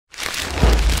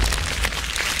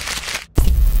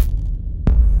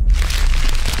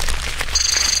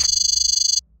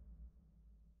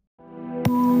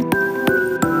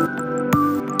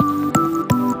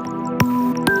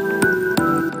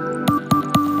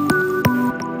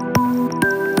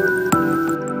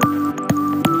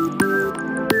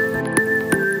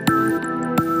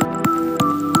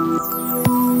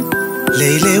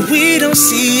don't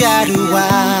see eye to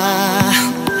eye.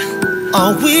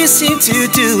 All we seem to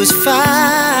do is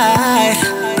fight.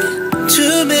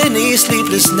 Too many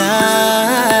sleepless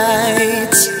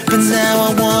nights, but now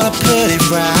I wanna put it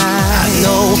right. I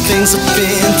know things have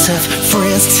been tough,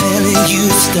 friends telling you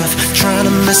stuff, trying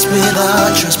to mess with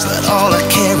our trust, but all I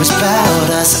care is about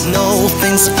us. I know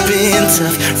things have been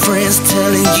tough, friends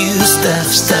telling you stuff,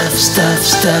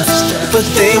 but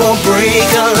they won't break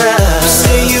our love.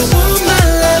 Say you want my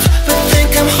love, but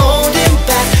think I'm holding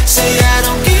back. Say I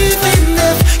don't give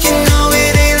enough, you know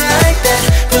it ain't like that,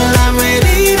 but I'm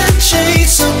ready to change,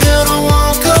 so girl don't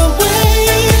walk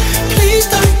away. Please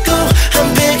don't go, I'm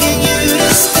begging you to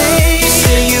stay. You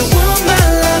say you want my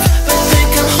love, but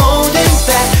think I'm holding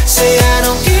back. Say I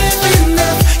don't give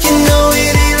enough, you know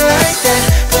it ain't like that,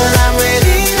 but I'm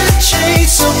ready to change,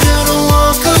 so girl don't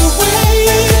walk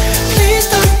away. Please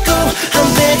don't go, I'm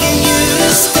begging you to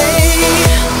stay.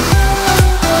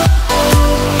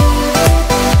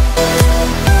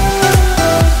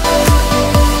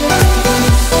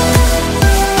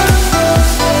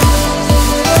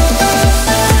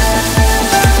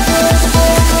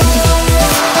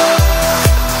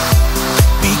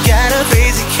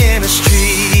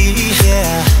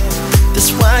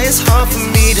 It's hard for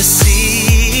me to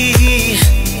see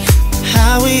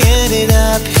how we ended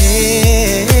up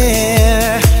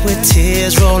here, with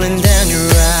tears rolling down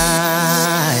your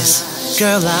eyes.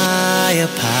 Girl, I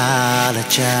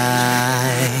apologize.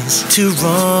 Two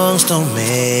wrongs don't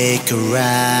make a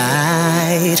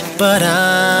right, but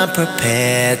I'm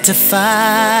prepared to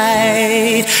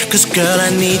fight, 'cause girl, I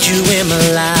need you in my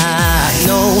life. I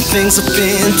know things have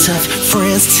been tough,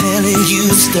 friends telling you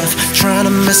stuff, trying to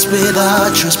mess with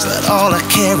our trust, but all I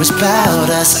care is about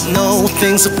us. I know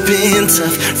things have been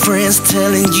tough, friends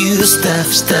telling you stuff,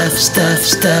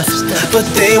 but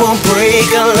they won't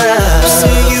break our love.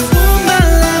 Say you